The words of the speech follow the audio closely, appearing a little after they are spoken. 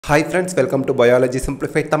Hi friends, welcome to Biology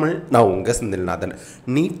Simplified Tamil. நான் உங்கள் Senthilnathan.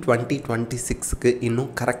 NEET 2026க்கு இன்னும்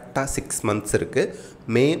கரெக்டாக 6 months இருக்குது.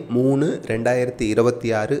 மே 3,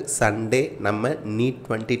 2026 சண்டே நம்ம NEET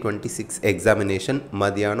 2026 எக்ஸாமினேஷன்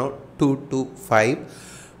மதியானம் 2 to 5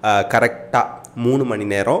 கரெக்டாக 3 மணி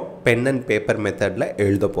நேரம் பென் அண்ட் பேப்பர் மெத்தடில்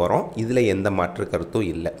எழுத போகிறோம். இதில் எந்த மாற்று கருத்தும்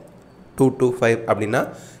இல்லை. 2 to 5 அப்படின்னா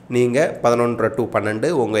நீங்கள் 11 to 12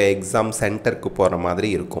 உங்கள் எக்ஸாம் சென்டருக்கு போகிற மாதிரி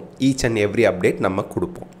இருக்கும். ஈச் அண்ட் எவ்ரி அப்டேட் நம்ம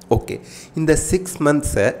கொடுப்போம். ஓகே, இந்த 6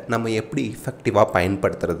 monthஸை நம்ம எப்படி எஃபெக்டிவாக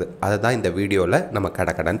பயன்படுத்துறது அதை தான் இந்த வீடியோவில் நம்ம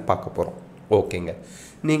கடகடன்னு பார்க்க போகிறோம். ஓகேங்க,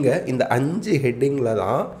 நீங்கள் இந்த 5 ஹெட்டிங்கில்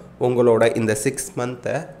தான் உங்களோட இந்த 6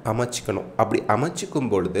 monthஸை அமைச்சிக்கணும். அப்படி அமைச்சிக்கும்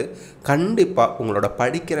பொழுது கண்டிப்பாக உங்களோட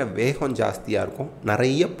படிக்கிற வேகம் ஜாஸ்தியாக இருக்கும்.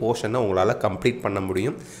 நிறைய போர்ஷனை உங்களால் கம்ப்ளீட் பண்ண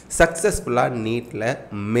முடியும். சக்ஸஸ்ஃபுல்லாக நீட்டில்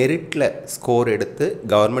மெரிட்டில் ஸ்கோர் எடுத்து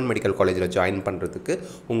கவர்மெண்ட் மெடிக்கல் காலேஜில் ஜாயின் பண்ணுறதுக்கு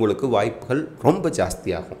உங்களுக்கு வாய்ப்புகள் ரொம்ப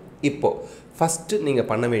ஜாஸ்தியாகும். இப்போது ஃபஸ்ட்டு நீங்கள்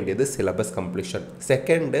பண்ண வேண்டியது சிலபஸ் கம்ப்ளீஷன்.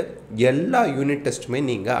 செகண்டு, எல்லா யூனிட் டெஸ்ட்டுமே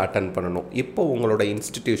நீங்கள் அட்டன் பண்ணணும். இப்போ உங்களோட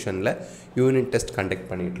இன்ஸ்டிடியூஷனில் unit test conduct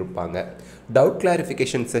பண்ணிகிட்ருப்பாங்க. Doubt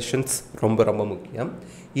clarification sessions ரொம்ப ரொம்ப முக்கியம்.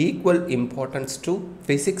 Equal importance to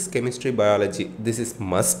physics, chemistry, biology, this is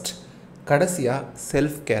must. கடைசியாக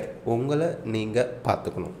செல்ஃப் கேர், உங்களை நீங்கள்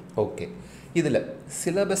பார்த்துக்கணும். ஓகே, இதில்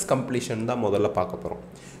சிலபஸ் கம்ப்ளீஷன் தான் முதல்ல பார்க்க போகிறோம்.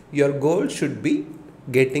 Your goal should be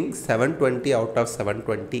getting 720 out of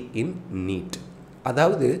 720 in NEET.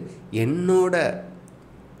 அதாவது என்னோட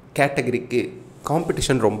கேட்டகரிக்கு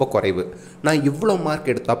காம்படிஷன் ரொம்ப குறைவு. நான் இவ்வளோ மார்க்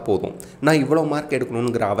எடுத்தால் போதும், நான் இவ்வளோ மார்க்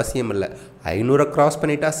எடுக்கணுங்கிற அவசியம் இல்லை. 500 க்ராஸ்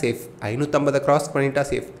பண்ணிட்டா சேஃப், 550 க்ராஸ் பண்ணிட்டா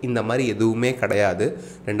சேஃப், இந்த மாதிரி எதுவுமே கிடையாது.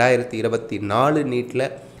 2024 நீட்டில்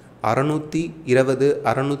 620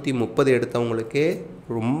 630 எடுத்தவங்களுக்கே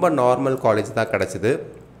ரொம்ப நார்மல் காலேஜ் தான் கிடச்சிது.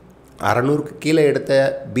 600க்கு கீழே எடுத்த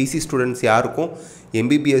பிசி ஸ்டூடெண்ட்ஸ் யாருக்கும்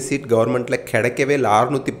எம்பிபிஎஸ் சீட் கவர்மெண்ட்டில் கிடைக்கவே இல்லை.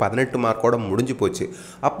 618 மார்க்கோடு முடிஞ்சு போச்சு.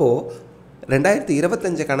 அப்போது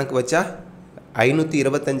 2025 கணக்கு வச்சா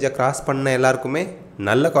 525 கிராஸ் பண்ண எல்லாருக்குமே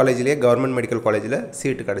நல்ல காலேஜ்லேயே கவர்மெண்ட் மெடிக்கல் காலேஜில்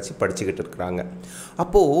சீட்டு கிடச்சி படிச்சுக்கிட்டு இருக்கிறாங்க.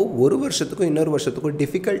 அப்போது ஒரு வருஷத்துக்கும் இன்னொரு வருஷத்துக்கும்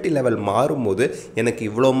டிஃபிகல்ட்டி லெவல் மாறும்போது எனக்கு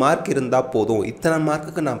இவ்வளோ மார்க் இருந்தால் போதும், இத்தனை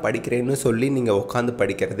மார்க்குக்கு நான் படிக்கிறேன்னு சொல்லி நீங்கள் உட்காந்து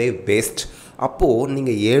படிக்கிறதே வேஸ்ட். அப்போது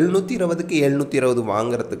நீங்கள் 720க்கு 720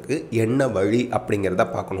 வாங்குறதுக்கு என்ன வழி அப்படிங்கிறத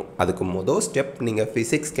பார்க்கணும். அதுக்கு மொதல் ஸ்டெப் நீங்கள்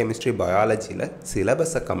ஃபிசிக்ஸ், கெமிஸ்ட்ரி, பயாலஜியில்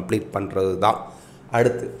சிலபஸை கம்ப்ளீட் பண்ணுறது தான்.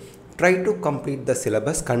 அடுத்து try to complete the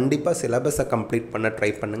syllabus. கண்டிப்பாக சிலபஸை கம்ப்ளீட் பண்ண ட்ரை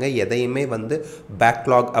பண்ணுங்கள். எதையுமே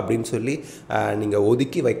பேக்லாக் அப்படின்னு சொல்லி நீங்கள்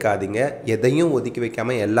ஒதுக்கி வைக்காதீங்க. எதையும் ஒதுக்கி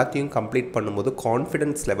வைக்காமல் எல்லாத்தையும் கம்ப்ளீட் பண்ணும்போது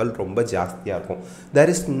கான்ஃபிடென்ஸ் லெவல் ரொம்ப ஜாஸ்தியாக இருக்கும்.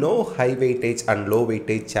 There is no high weightage and low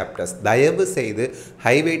weightage chapters. தயவு செய்து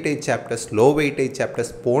high weightage chapters, low weightage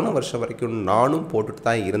chapters போன வருஷம் வரைக்கும் நானும் போட்டுட்டு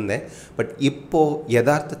தான் இருந்தேன். பட் இப்போது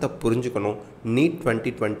யதார்த்தத்தை புரிஞ்சுக்கணும். NEET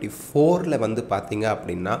 2024 பார்த்தீங்க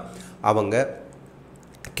அப்படின்னா அவங்க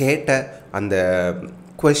கேட்ட அந்த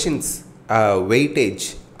கொஷின்ஸ் வெயிட்டேஜ்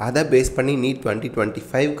அதை பேஸ் பண்ணி NEET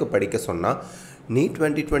 2025க்கு படிக்க சொன்னால் NEET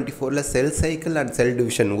 2024 cell cycle and cell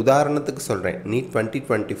division உதாரணத்துக்கு சொல்கிறேன். NEET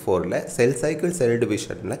 2024 செல் சைக்கிள் செல்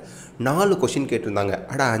டிவிஷனில் 4 கொஷின் கேட்டிருந்தாங்க.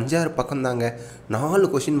 5-6 பக்கம் தாங்க, 4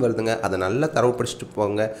 கொஷின் வருதுங்க. அதை நல்லா தரவு படிச்சுட்டு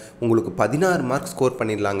போங்க, உங்களுக்கு 16 மார்க் ஸ்கோர்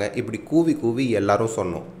பண்ணிடலாங்க. இப்படி கூவி கூவி எல்லாரும்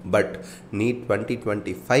சொன்னோம். பட் NEET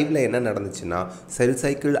 2025 என்ன நடந்துச்சுன்னா cell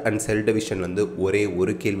cycle and cell division ஒரே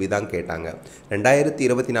ஒரு கேள்வி தான் கேட்டாங்க.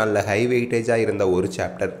 2024 ஹை வெயிட்டேஜாக இருந்த ஒரு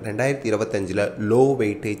சாப்டர் 2025 லோ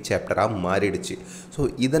வெயிட்டேஜ் சாப்டராக மாறிடுச்சு. ஸோ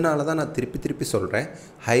இதனால தான் நான் திருப்பி சொல்கிறேன்,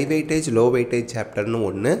 ஹை வெயிட்டேஜ் லோ வெயிட்டேஜ் சாப்டர்னு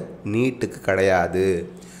ஒன்று நீட்டுக்கு கிடையாது.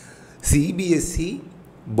 சிபிஎஸ்சி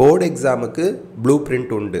போர்டு எக்ஸாமுக்கு ப்ளூ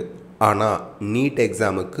பிரிண்ட் உண்டு, ஆனால் நீட்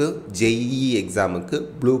எக்ஸாமுக்கு, ஜேஇஇ எக்ஸாமுக்கு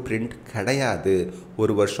ப்ளூ பிரிண்ட் கிடையாது.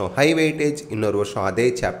 ஒரு வருஷம் ஹை வெயிட்டேஜ், இன்னொரு வருஷம் அதே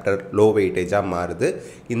சாப்டர் லோ வெயிட்டேஜாக மாறுது.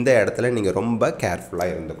 இந்த இடத்துல நீங்கள் ரொம்ப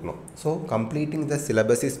கேர்ஃபுல்லாக இருந்துக்கணும். So completing the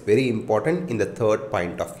syllabus is very important இந்த தேர்ட்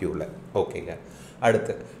பாயிண்ட் ஆஃப் வியூவில். ஓகேங்க,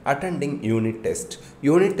 அடுத்து attending unit test.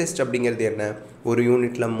 Unit test அப்படிங்கிறது என்ன? ஒரு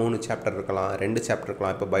யூனிட்டில் 3 சாப்டர் இருக்கலாம், 2 சாப்டர்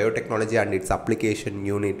இருக்கலாம். இப்போ பயோடெக்னாலஜி அண்ட் இட்ஸ் அப்ளிகேஷன்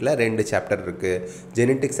யூனிட்டில் 2 சாப்டர் இருக்குது.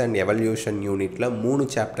 ஜெனட்டிக்ஸ் அண்ட் எவல்யூஷன் யூனிட்டில் 3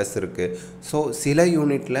 சாப்டர்ஸ் இருக்குது. ஸோ சில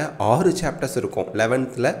யூனிட்டில் 6 சாப்டர்ஸ் இருக்கும்.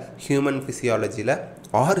 11th ஹியூமன் ஃபிசியாலஜியில்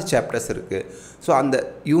 6 சாப்டர்ஸ் இருக்குது. ஸோ அந்த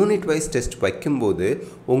யூனிட் வைஸ் டெஸ்ட் வைக்கும்போது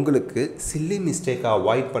உங்களுக்கு சில்லி மிஸ்டேக்கை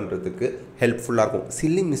அவாய்ட் பண்ணுறதுக்கு ஹெல்ப்ஃபுல்லாக இருக்கும்.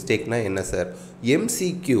 சில்லி மிஸ்டேக்னால் என்ன sir?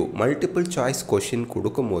 MCQ multiple choice question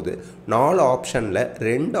கொடுக்கும்போது 4 ஆப்ஷனில்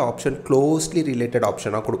 2 ஆப்ஷன் க்ளோஸ்லி ரிலேட்டட்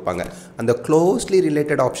ஆப்ஷனாக கொடுப்பாங்க. அந்த க்ளோஸ்லி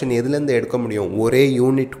ரிலேட்டட் ஆப்ஷன் எதுலேருந்து எடுக்க முடியும்? ஒரே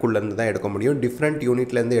யூனிட்குள்ளேருந்து தான் எடுக்க முடியும். டிஃப்ரெண்ட்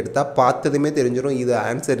யூனிட்லேருந்து எடுத்தால் பார்த்ததுமே தெரிஞ்சிடும் இது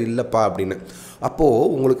ஆன்சர் இல்லைப்பா அப்படின்னு. அப்போது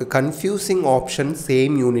உங்களுக்கு கன்ஃபியூசிங் ஆப்ஷன்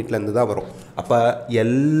சேம் யூனிட்லேருந்து தான் வரும். அப்போ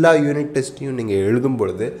எல்லா யூனிட் டெஸ்ட்டையும் நீங்கள் எழுதும்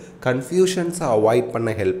பொழுது கன்ஃபியூஷன்ஸை அவாய்ட்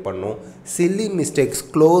பண்ண ஹெல்ப் பண்ணும். Chilli mistakes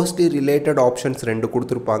closely related options 2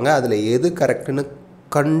 கொடுத்துருப்பாங்க. அதில் எது கரெக்டுன்னு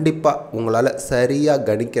கண்டிப்பாக உங்களால் சரியாக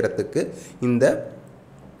கணிக்கிறதுக்கு இந்த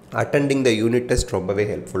அட்டெண்டிங் த யூனிட் டெஸ்ட் ரொம்பவே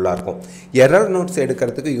ஹெல்ப்ஃபுல்லாக இருக்கும். எரர் நோட்ஸ்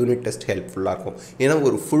எடுக்கிறதுக்கு யூனிட் டெஸ்ட் ஹெல்ப்ஃபுல்லாக இருக்கும். ஏன்னா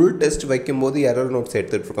ஒரு ஃபுல் டெஸ்ட் வைக்கும்போது எரர் நோட்ஸ்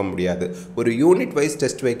எடுத்துகிட்டு இருக்க முடியாது. ஒரு யூனிட் வைஸ்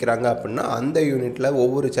டெஸ்ட் வைக்கிறாங்க அப்படின்னா அந்த யூனிட்டில்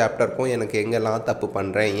ஒவ்வொரு சாப்டருக்கும் எனக்கு எங்கெல்லாம் தப்பு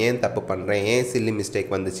பண்ணுறேன், ஏன் சில்லி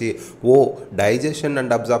மிஸ்டேக் வந்துச்சு, டைஜஷன்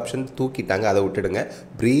அண்ட் அப்சார்ப்ஷன் தூக்கிட்டாங்க, அதை விட்டுடுங்க.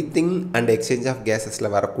 ப்ரீத்திங் அண்ட் எக்ஸ்சேஞ்ச் ஆஃப்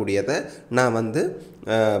கேஸஸில் வரக்கூடியதை நான்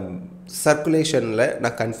சர்க்குலேஷனில்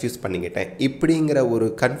நான் கன்ஃபியூஸ் பண்ணிக்கிட்டேன். இப்படிங்கிற ஒரு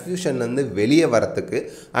கன்ஃபியூஷன்லேருந்து வெளியே வரத்துக்கு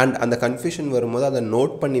அண்ட் அந்த கன்ஃபியூஷன் வரும்போது அதை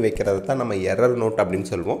நோட் பண்ணி வைக்கிறது தான் நம்ம எரர் நோட்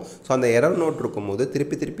அப்படின்னு சொல்லுவோம். ஸோ அந்த எரர் நோட் இருக்கும்போது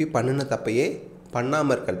திருப்பி பண்ணின தப்பையே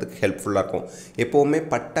பண்ணாமல் இருக்கிறதுக்கு ஹெல்ப்ஃபுல்லாக இருக்கும். எப்போவுமே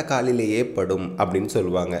பட்ட காலிலேயே படும் அப்படின்னு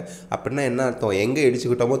சொல்லுவாங்க. அப்படின்னா என்ன அர்த்தம்? எங்கே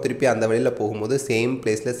இடிச்சுக்கிட்டோமோ திருப்பி அந்த வழியில் போகும்போது சேம்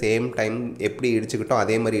பிளேஸில் சேம் டைம் எப்படி இடிச்சுக்கிட்டோம்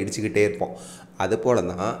அதே மாதிரி இடிச்சுக்கிட்டே இருப்போம். அதுபோல்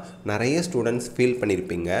தான் நிறைய ஸ்டூடெண்ட்ஸ் ஃபீல்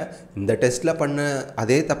பண்ணியிருப்பீங்க, இந்த டெஸ்ட்டில் பண்ண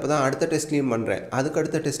அதே தப்பு தான் அடுத்த டெஸ்ட்லேயும் பண்ணுறேன்,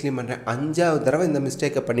 அடுத்த டெஸ்ட்லேயும் பண்ணுறேன், 5வது தடவை இந்த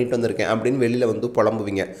மிஸ்டேக்கை பண்ணிட்டு வந்திருக்கேன் அப்படின்னு வெளியில்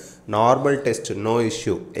புலம்புவீங்க. Normal test, no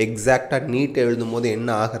issue. எக்ஸாக்டாக நீட் எழுதும் போது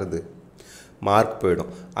என்ன ஆகிறது? மார்க் போயிடும்.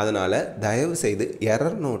 அதனால் தயவு செய்து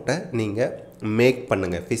எரர் நோட்டை நீங்கள் மேக்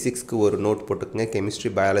பண்ணுங்கள். ஃபிசிக்ஸ்க்கு ஒரு நோட் போட்டுக்கோங்க, கெமிஸ்ட்ரி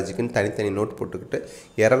பயாலஜிக்குன்னு தனித்தனி நோட் போட்டுக்கிட்டு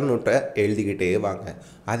எரர் நோட்டை எழுதிக்கிட்டே வாங்க.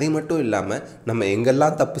 அதே மட்டும் இல்லாமல் நம்ம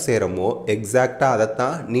எங்கெல்லாம் தப்பு செய்கிறோமோ எக்ஸாக்டாக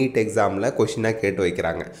அதைத்தான் நீட் எக்ஸாமில் கொஷினாக கேட்டு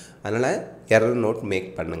வைக்கிறாங்க. அதனால் எரர் நோட்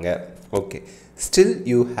மேக் பண்ணுங்கள். Okay, still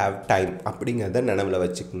you have time அப்படிங்கிறத நினைவில்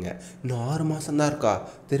வச்சுக்கோங்க. இன்னும் 6 மாதம் தான் இருக்கா,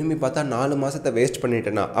 திரும்பி பார்த்தா 4 மாதத்தை வேஸ்ட்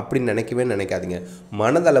பண்ணிட்டேனா அப்படின்னு நினைக்காதீங்க.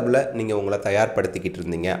 மனதளவில் நீங்கள் உங்களை தயார்படுத்திக்கிட்டு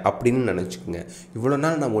இருந்தீங்க அப்படின்னு நினச்சிக்கோங்க. இவ்வளோ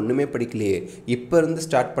நாள் நான் ஒன்றுமே படிக்கலையே, இப்போ இருந்து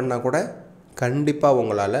ஸ்டார்ட் பண்ணால் கூட கண்டிப்பாக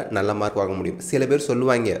உங்களால் நல்ல மார்க் வாங்க முடியும். சில பேர்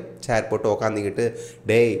சொல்லுவாங்க, சேர் போட்டு உக்காந்துக்கிட்டு,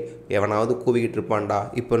 டேய் எவனாவது கூவிக்கிட்டு இருப்பான்டா,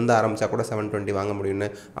 இப்போ இருந்து ஆரம்பித்தா கூட 720 வாங்க முடியும்னு,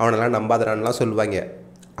 அவனெல்லாம் நம்பாதடான்லாம் சொல்லுவாங்க.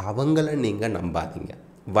 அவங்கள நீங்கள் நம்பாதீங்க.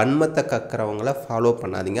 வன்மத்தை கக்கிறவங்கள ஃபாலோ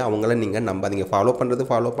பண்ணாதீங்க, அவங்கள நீங்கள் நம்பாதீங்க. ஃபாலோ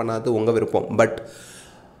பண்ணாதது உங்கள் விருப்பம். பட்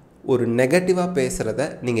ஒரு நெகட்டிவாக பேசுகிறத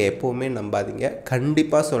நீங்கள் எப்போவுமே நம்பாதீங்க.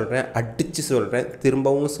 கண்டிப்பாக சொல்கிறேன், அடித்து சொல்கிறேன்,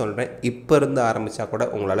 திரும்பவும் சொல்கிறேன், இப்போ இருந்து ஆரம்பித்தா கூட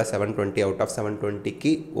உங்களால் 720 அவுட் ஆஃப்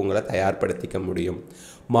 720க்கு உங்களை தயார்படுத்திக்க முடியும்.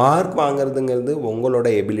 மார்க் வாங்குறதுங்கிறது உங்களோட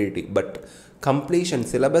எபிலிட்டி. பட் கம்ப்ளீஷன்,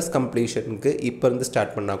 சிலபஸ் கம்ப்ளீஷனுக்கு இப்போ இருந்து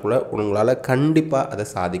ஸ்டார்ட் பண்ணால் கூட உங்களால் கண்டிப்பாக அதை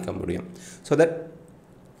சாதிக்க முடியும். So that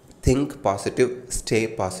think positive, stay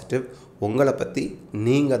positive. உங்களை பற்றி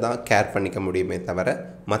நீங்கள் தான் கேர் பண்ணிக்க முடியுமே தவிர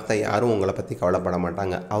மற்ற யாரும் உங்களை பற்றி கவலைப்பட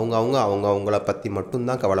மாட்டாங்க. அவங்கள பற்றி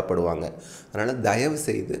மட்டும்தான் கவலைப்படுவாங்க. அதனால் தயவு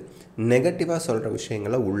செய்து நெகட்டிவாக சொல்கிற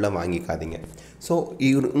விஷயங்களை உள்ளே வாங்கிக்காதீங்க. ஸோ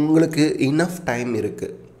உங்களுக்கு இனஃப் டைம்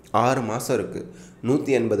இருக்குது, 6 மாதம் இருக்குது,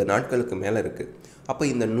 180 நாட்களுக்கு மேலே இருக்குது. அப்போ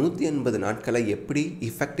இந்த 180 நாட்களை எப்படி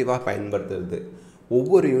இஃபெக்டிவாக பயன்படுத்துறது?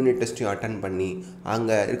 ஒவ்வொரு யூனிட் டெஸ்ட்டையும் அட்டன் பண்ணி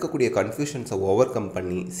அங்கே இருக்கக்கூடிய கன்ஃபியூஷன்ஸை ஓவர் கம்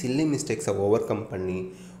பண்ணி, சில்லி மிஸ்டேக்ஸை ஓவர் கம் பண்ணி,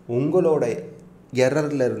 உங்களோட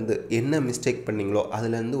எரர்லேருந்து என்ன மிஸ்டேக் பண்ணிங்களோ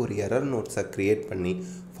அதுலேருந்து ஒரு எரர் நோட்ஸை க்ரியேட் பண்ணி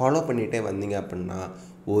ஃபாலோ பண்ணிகிட்டே வந்தீங்க அப்படின்னா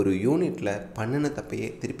ஒரு யூனிட்டில் பண்ணின தப்பையே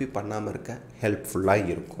திருப்பி பண்ணாமல் இருக்க ஹெல்ப்ஃபுல்லாக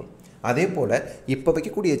இருக்கும். அதே போல் இப்போ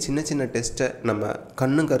வைக்கக்கூடிய சின்ன டெஸ்ட்டை நம்ம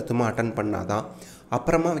கண்ணும் கருத்துமாக அட்டன் பண்ணால் தான்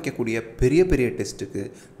அப்புறமா வைக்கக்கூடிய பெரிய டெஸ்ட்டுக்கு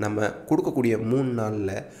நம்ம கொடுக்கக்கூடிய 3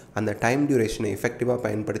 நாளில் அந்த டைம் டியூரேஷனை எஃபெக்டிவாக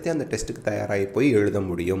பயன்படுத்தி அந்த டெஸ்ட்டுக்கு தயாராகி போய் எழுத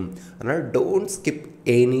முடியும். அதனால் டோன்ட் ஸ்கிப்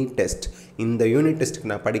எனி டெஸ்ட். இந்த யூனிட்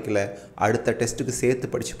டெஸ்ட்டுக்கு நான் படிக்கலை, அடுத்த டெஸ்ட்டுக்கு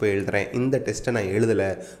சேர்த்து படித்து போய் எழுதுகிறேன், இந்த டெஸ்ட்டை நான் எழுதலை,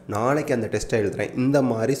 நாளைக்கு அந்த டெஸ்ட்டை எழுதுகிறேன், இந்த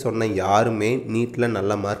மாதிரி சொன்ன யாருமே நீட்டில்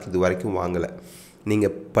நல்ல மார்க் இது வரைக்கும் வாங்கலை.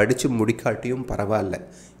 நீங்கள் படித்து முடிக்காட்டியும் பரவாயில்ல,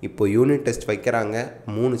 இப்போ யூனிட் டெஸ்ட் வைக்கிறாங்க,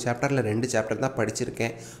 3 சாப்டரில் 2 சாப்டர் தான்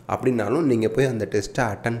படிச்சிருக்கேன் அப்படின்னாலும் நீங்கள் போய் அந்த டெஸ்ட்டை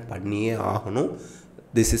அட்டன் பண்ணியே ஆகணும்.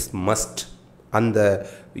 This is must. அந்த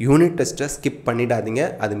யூனிட் டெஸ்ட்டை ஸ்கிப் பண்ணிடாதீங்க,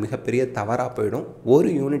 அது மிகப்பெரிய தவறாக போயிடும். ஒரு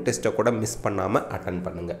யூனிட் டெஸ்ட்டை கூட மிஸ் பண்ணாமல் அட்டன்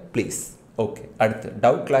பண்ணுங்கள் ப்ளீஸ். ஓகே, அடுத்து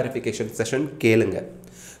டவுட் கிளாரிஃபிகேஷன் செஷன் கேளுங்க.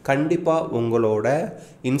 கண்டிப்பாக உங்களோட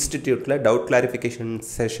இன்ஸ்டிடியூட்டில் டவுட் கிளாரிஃபிகேஷன்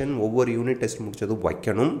செஷன் ஒவ்வொரு யூனிட் டெஸ்ட் முடித்ததும்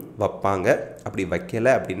வைப்பாங்க. அப்படி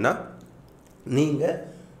வைக்கலை அப்படின்னா நீங்கள்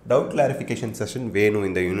டவுட் கிளாரிஃபிகேஷன் செஷன் வேணும்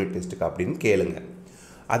இந்த யூனிட் டெஸ்ட்டுக்கு அப்படின்னு கேளுங்க.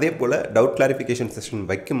 அதே போல் டவுட் கிளாரிஃபிகேஷன் செஷன்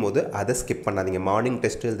வைக்கும்போது அதை ஸ்கிப் பண்ணாதீங்க. மார்னிங்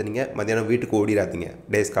டெஸ்ட் எழுதுனீங்க, மத்தியானம் வீட்டுக்கு ஓடிடாதீங்க.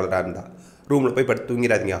 டே ஸ்காலராக இருந்தால் ரூமில் போய் படுத்து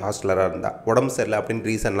தூங்கிடாதீங்க. ஹாஸ்டலராக இருந்தால் உடம்பு சரியில்லை அப்படின்னு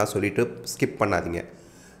ரீசன்லாம் சொல்லிவிட்டு ஸ்கிப் பண்ணாதீங்க.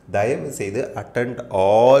 தயவு செய்து attend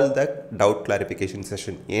all the doubt clarification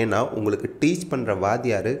session. ஏன்னா உங்களுக்கு டீச் பண்ணுற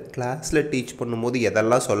வாத்தியார் கிளாஸில் டீச் பண்ணும்போது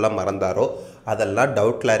எதெல்லாம் சொல்ல மறந்தாரோ அதெல்லாம்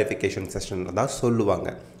டவுட் கிளாரிஃபிகேஷன் செஷனில் தான் சொல்லுவாங்க.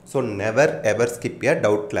 ஸோ நெவர் எவர் ஸ்கிப் எ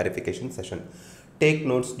doubt clarification session. Take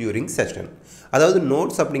notes during session. அதாவது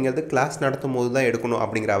நோட்ஸ் அப்படிங்கிறது கிளாஸ் நடத்தும் போது தான் எடுக்கணும்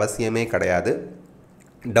அப்படிங்கிற அவசியமே கிடையாது.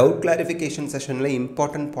 டவுட் கிளாரிஃபிகேஷன் செஷனில்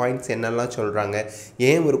இம்பார்ட்டன்ட் பாயிண்ட்ஸ் என்னெல்லாம் சொல்கிறாங்க,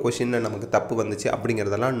 ஏன் ஒரு கொஷினில் நமக்கு தப்பு வந்துச்சு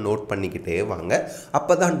அப்படிங்கிறதெல்லாம் நோட் பண்ணிக்கிட்டே வாங்க.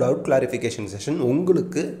 அப்போ தான் டவுட் கிளாரிஃபிகேஷன் செஷன்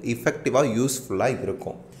உங்களுக்கு இஃபெக்டிவாக யூஸ்ஃபுல்லாக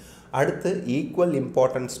இருக்கும். அடுத்து equal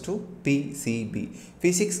importance to PCB,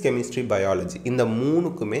 physics chemistry biology. இந்த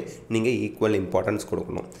மூணுக்குமே நீங்கள் ஈக்குவல் இம்பார்ட்டன்ஸ்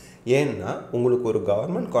கொடுக்கணும். ஏன்னா உங்களுக்கு ஒரு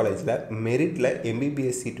கவர்மெண்ட் காலேஜில் மெரிட்டில்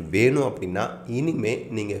எம்பிபிஎஸ் சீட் வேணும் அப்படின்னா இனிமேல்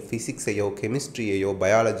நீங்கள் ஃபிசிக்ஸையோ கெமிஸ்ட்ரியையோ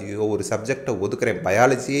பயாலஜியோ ஒரு சப்ஜெக்டை ஒதுக்குறேன்,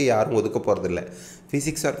 பயாலஜியே யாரும் ஒதுக்க போகிறதில்ல,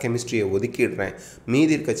 ஃபிசிக்ஸ் ஆர் கெமிஸ்ட்ரியை ஒதுக்கிடுறேன்,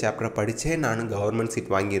 மீதி இருக்க சாப்டரை படித்தே நானும் கவர்மெண்ட்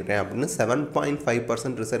சீட் வாங்கிடுறேன் அப்படின்னு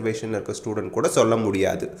 7.5% ரிசர்வேஷனில் இருக்க ஸ்டூடெண்ட் கூட சொல்ல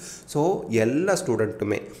முடியாது. ஸோ எல்லா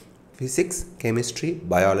ஸ்டூடெண்ட்டுமே ஃபிசிக்ஸ் கெமிஸ்ட்ரி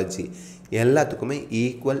பயாலஜி எல்லாத்துக்குமே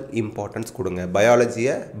ஈக்குவல் இம்பார்ட்டன்ஸ் கொடுங்க.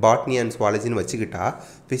 பயாலஜியை பாட்னி அண்ட் சுவாலஜின்னு வச்சுக்கிட்டா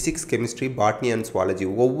physics chemistry botany and zoology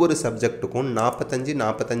ஒவ்வொரு சப்ஜெக்ட்டுக்கும்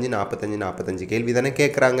 45 கேள்வி தானே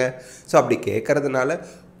கேட்குறாங்க. ஸோ அப்படி கேட்குறதுனால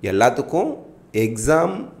எல்லாத்துக்கும்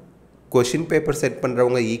எக்ஸாம் கொஷின் பேப்பர் செட்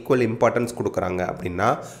பண்ணுறவங்க ஈக்குவல் இம்பார்ட்டன்ஸ் கொடுக்குறாங்க அப்படின்னா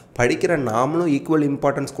படிக்கிற நாமளும் ஈக்குவல்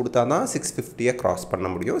இம்பார்ட்டன்ஸ் கொடுத்தா தான் 650 க்ராஸ் பண்ண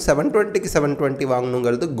முடியும். 720க்கு 720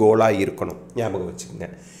 வாங்கணுங்கிறது கோலாக இருக்கணும், ஞாபகம் வச்சுக்கோங்க.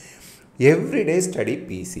 Everyday study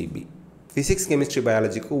PCB. Physics chemistry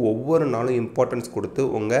பயாலஜிக்கு ஒவ்வொரு நாளும் இம்பார்ட்டன்ஸ் கொடுத்து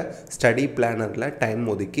உங்கள் ஸ்டடி பிளானரில் டைம்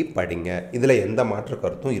ஒதுக்கி படிங்க. இதில் எந்த மாற்று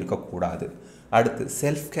கருத்தும் இருக்கக்கூடாது. அடுத்து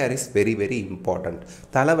self care is very very important.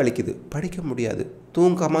 தலை வலிக்குது படிக்க முடியாது,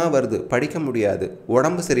 தூக்கமாக வருது படிக்க முடியாது,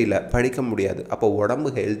 உடம்பு சரியில்லை படிக்க முடியாது. அப்போ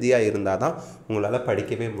உடம்பு ஹெல்த்தியாக இருந்தால் தான் உங்களால்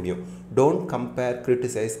படிக்கவே முடியும். Don't compare,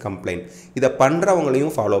 criticise, complaint. இதை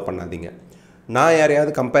பண்ணுறவங்களையும் ஃபாலோ பண்ணாதீங்க. நான்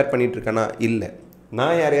யாரையாவது கம்பேர் பண்ணிகிட்ருக்கேனா? இல்லை.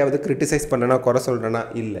 நான் யாரையாவது கிரிட்டிசைஸ் பண்ணுறேன்னா, குறை சொல்கிறேன்னா?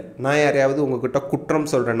 இல்லை. நான் யாரையாவது உங்கள்கிட்ட குற்றம்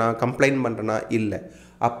சொல்கிறேன்னா, கம்ப்ளைண்ட் பண்ணுறேன்னா? இல்லை.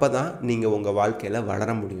 அப்போ தான் நீங்கள் உங்கள் வாழ்க்கையில்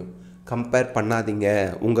வளர முடியும். கம்பேர் பண்ணாதீங்க.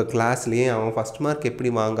 உங்கள் கிளாஸ்லேயே அவன் ஃபஸ்ட் மார்க்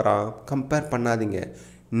எப்படி வாங்குகிறான், கம்பேர் பண்ணாதீங்க.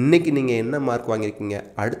 இன்றைக்கி நீங்கள் என்ன மார்க் வாங்கியிருக்கீங்க,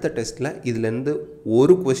 அடுத்த டெஸ்ட்டில் இதுலேருந்து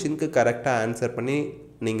ஒரு கொஷினுக்கு கரெக்டாக ஆன்சர் பண்ணி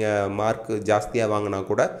நீங்கள் மார்க் ஜாஸ்தியாக வாங்கினா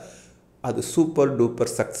கூட அது சூப்பர்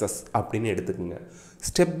டூப்பர் சக்ஸஸ் அப்படின்னு எடுத்துக்கோங்க.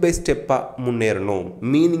 ஸ்டெப் பை ஸ்டெப்பாக முன்னேறணும்.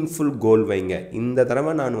 மீனிங்ஃபுல் கோல் வைங்க. இந்த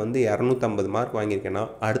தடவை நான் 250 மார்க் வாங்கியிருக்கேன்னா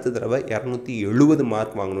அடுத்த தடவை 270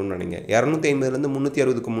 மார்க் வாங்கணும்னு நினைங்க. 250லேருந்து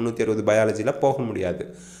 360க்கு 360 பயாலஜியில் போக முடியாது.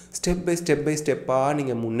 ஸ்டெப் பை ஸ்டெப்பாக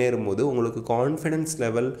நீங்கள் முன்னேறும் போது உங்களுக்கு கான்ஃபிடென்ஸ்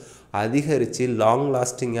லெவல் அதிகரித்து லாங்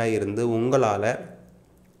லாஸ்டிங்காக இருந்து உங்களால்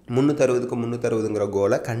 360க்கு 360ங்கிற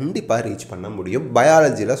கோலை கண்டிப்பாக ரீச் பண்ண முடியும்.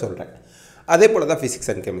 பயாலஜியில் சொல்கிறேன். அதே போல் தான் ஃபிசிக்ஸ்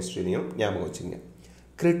அண்ட் கெமிஸ்ட்ரிலையும் ஞாபகம் வச்சுங்க.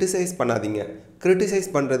 கிரிட்டிசைஸ் பண்ணாதீங்க. கிரிட்டிசைஸ்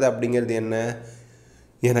பண்ணுறது அப்படிங்கிறது என்ன?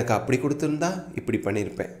 எனக்கு அப்படி கொடுத்துருந்தா இப்படி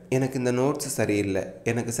பண்ணியிருப்பேன், எனக்கு இந்த நோட்ஸ் சரியில்லை,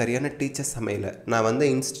 எனக்கு சரியான டீச்சர்ஸ் அமையலை, நான் வந்த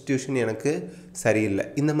இன்ஸ்டிடியூஷன் எனக்கு சரியில்லை.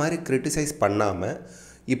 இந்த மாதிரி கிரிட்டிசைஸ் பண்ணாமல்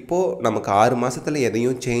இப்போது நமக்கு 6 மாதத்தில்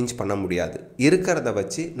எதையும் சேஞ்ச் பண்ண முடியாது. இருக்கிறத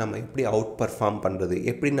வச்சு நம்ம எப்படி அவுட் பர்ஃபார்ம் பண்ணுறது,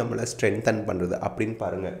 எப்படி நம்மளை ஸ்ட்ரென்தன் பண்ணுறது அப்படின்னு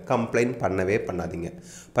பாருங்கள். கம்ப்ளைண்ட் பண்ணவே பண்ணாதீங்க.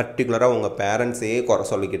 பர்டிகுலராக உங்கள் பேரண்ட்ஸையே குறை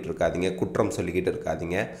சொல்லிக்கிட்டு இருக்காதீங்க, குற்றம் சொல்லிக்கிட்டு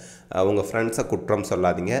இருக்காதீங்க. உங்கள் ஃப்ரெண்ட்ஸை குற்றம்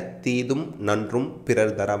சொல்லாதீங்க. தீதும் நன்றும்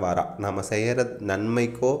பிறர் தர வாரா. நாம் செய்கிற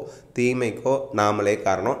நன்மைக்கோ தீமைக்கோ நாமளே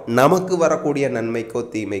காரணம். நமக்கு வரக்கூடிய நன்மைக்கோ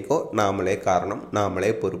தீமைக்கோ நாமளே காரணம்,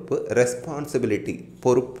 நாமளே பொறுப்பு. ரெஸ்பான்சிபிலிட்டி,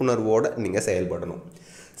 பொறுப்புணர்வோடு நீங்கள் செயல்படணும்.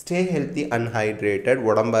 Stay healthy and hydrated.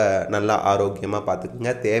 உடம்பை நல்லா ஆரோக்கியமாக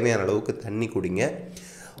பார்த்துக்குங்க. தேவையான அளவுக்கு தண்ணி குடிங்க.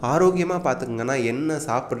 ஆரோக்கியமாக பார்த்துக்குங்கன்னா என்ன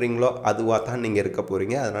சாப்பிட்றீங்களோ அதுவாக தான் நீங்கள் இருக்க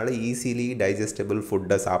போகிறீங்க. அதனால் ஈஸிலி டைஜஸ்டபிள்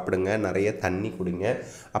ஃபுட்டை சாப்பிடுங்க. நிறைய தண்ணி குடிங்க.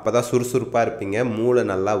 அப்போ தான் சுறுசுறுப்பாக இருப்பீங்க. மூளை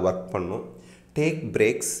நல்லா ஒர்க் பண்ணும். Take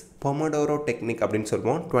breaks. பொமடோரோ டெக்னிக் அப்படின்னு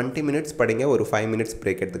சொல்லுவோம். 20 மினிட்ஸ் படிங்க, ஒரு 5 மினிட்ஸ்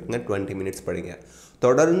பிரேக் எடுத்துக்கோங்க. 20 மினிட்ஸ் படிங்க.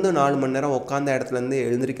 தொடர்ந்து 4 மணி நேரம் உட்காந்த இடத்துலேருந்து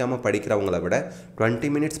எழுந்திரிக்காமல் படிக்கிறவங்கள விட 20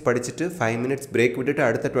 மினிட்ஸ் படிச்சுட்டு 5 மினிட்ஸ் பிரேக் விட்டுட்டு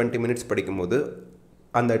அடுத்த 20 மினிட்ஸ் படிக்கும்போது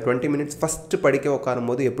அந்த 20 மினிட்ஸ் ஃபஸ்ட்டு படிக்க உட்காரும்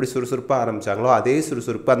போது எப்படி சுறுசுறுப்பாக ஆரம்பித்தாங்களோ அதே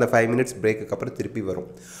சுறுசுறுப்பு அந்த 5 மினிட்ஸ் பிரேக்குக்கு அப்புறம் திருப்பி வரும்.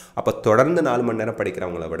 அப்போ தொடர்ந்து 4 மணி நேரம்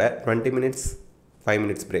படிக்கிறவங்கள விட 20 minutes 5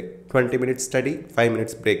 minutes break, 20 minutes study, 5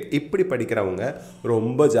 minutes break, இப்படி படிக்கிறவங்க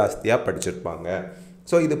ரொம்ப ஜாஸ்தியாக படிச்சிருப்பாங்க.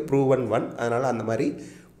 ஸோ இது ப்ரூவன் ஒன். அதனால் அந்த மாதிரி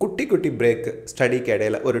குட்டி குட்டி பிரேக் ஸ்டடிக்கு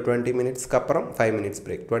இடையில ஒரு 20 மினிட்ஸ்க்கு அப்புறம் 5 மினிட்ஸ்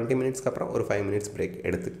பிரேக், 20 மினிட்ஸ்க்கு அப்புறம் ஒரு 5 மினிட்ஸ் பிரேக்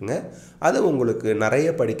எடுத்துக்கோங்க. அது உங்களுக்கு நிறைய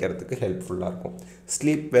படிக்கிறதுக்கு ஹெல்ப்ஃபுல்லாக இருக்கும்.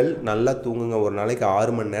 ஸ்லீப் வெல், நல்லா தூங்குங்க. ஒரு நாளைக்கு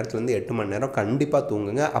 6 மணி நேரத்துலேருந்து 8 மணி நேரம் கண்டிப்பாக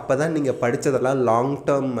தூங்குங்க. அப்போ தான் நீங்கள் படித்ததெல்லாம் லாங்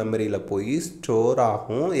டேர்ம் மெமரியில் போய் ஸ்டோர்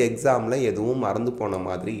ஆகும். எக்ஸாமில் எதுவும் மறந்து போன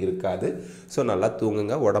மாதிரி இருக்காது. ஸோ நல்லா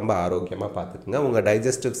தூங்குங்க. உடம்பை ஆரோக்கியமாக பார்த்துக்குங்க. உங்கள்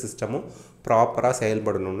டைஜஸ்டிவ் சிஸ்டமும் ப்ராப்பராக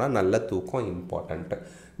செயல்படணுன்னா நல்ல தூக்கம் இம்பார்ட்டண்ட்டு.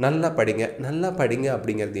 நல்லா படிங்க. நல்லா படிங்க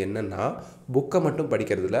அப்படிங்கிறது என்னென்னா புக்கை மட்டும்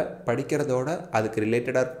படிக்கிறதில்ல, படிக்கிறதோட அதுக்கு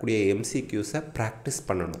ரிலேட்டடாக இருக்கக்கூடிய எம்சிக்யூஸை ப்ராக்டிஸ்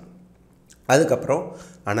பண்ணணும். அதுக்கப்புறம்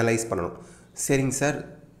அனலைஸ் பண்ணணும். சரிங்க சார்,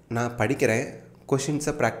 நான் படிக்கிறேன்,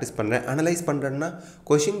 கொஷின்ஸை ப்ராக்டிஸ் பண்ணுறேன். அனலைஸ் பண்ணுறேன்னா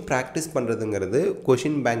கொஷின் ப்ராக்டிஸ் பண்ணுறதுங்கிறது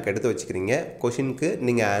கொஷின் பேங்க் எடுத்து வச்சுக்கிறீங்க, கொஷினுக்கு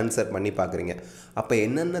நீங்கள் ஆன்சர் பண்ணி பார்க்குறீங்க. அப்போ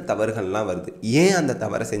என்னென்ன தவறுகள்லாம் வருது, ஏன் அந்த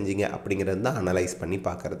தவறை செஞ்சீங்க அப்படிங்கிறது தான் அனலைஸ் பண்ணி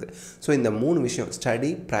பார்க்குறது. ஸோ இந்த 3 விஷயம்,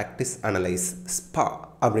 ஸ்டடி, ப்ராக்டிஸ், அனலைஸ், ஸ்பா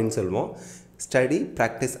அப்படின்னு சொல்லுவோம். ஸ்டடி,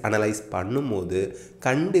 ப்ராக்டிஸ், அனலைஸ் பண்ணும்போது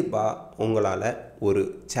கண்டிப்பாக உங்களால் ஒரு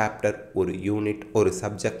சாப்டர், ஒரு யூனிட், ஒரு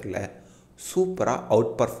சப்ஜெக்டில் சூப்பராக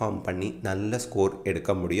அவுட் பர்ஃபார்ம் பண்ணி நல்ல ஸ்கோர்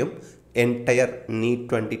எடுக்க முடியும். என்டையர் நீட்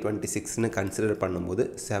 2026ன்னு கன்சிடர் பண்ணும்போது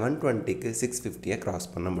 720க்கு 650 கிராஸ்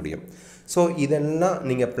பண்ண முடியும். ஸோ இதெல்லாம்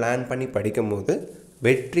நீங்கள் பிளான் பண்ணி படிக்கும்போது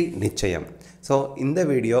வெற்றி நிச்சயம். ஸோ இந்த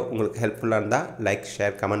வீடியோ உங்களுக்கு ஹெல்ப்ஃபுல்லாக இருந்தால் லைக்,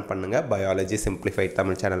 ஷேர், கமெண்ட் பண்ணுங்கள். பயாலஜி சிம்பிளிஃபைட்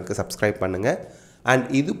தமிழ் சேனலுக்கு சப்ஸ்கிரைப் பண்ணுங்கள். அண்ட்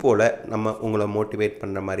இது போல் நம்ம உங்களை மோட்டிவேட்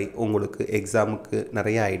பண்ணுற மாதிரி, உங்களுக்கு எக்ஸாமுக்கு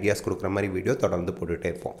நிறைய ஐடியாஸ் கொடுக்குற மாதிரி வீடியோ தொடர்ந்து போட்டுகிட்டே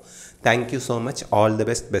இருப்போம். Thank you so much. All the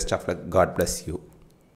best. Best of luck. God bless you.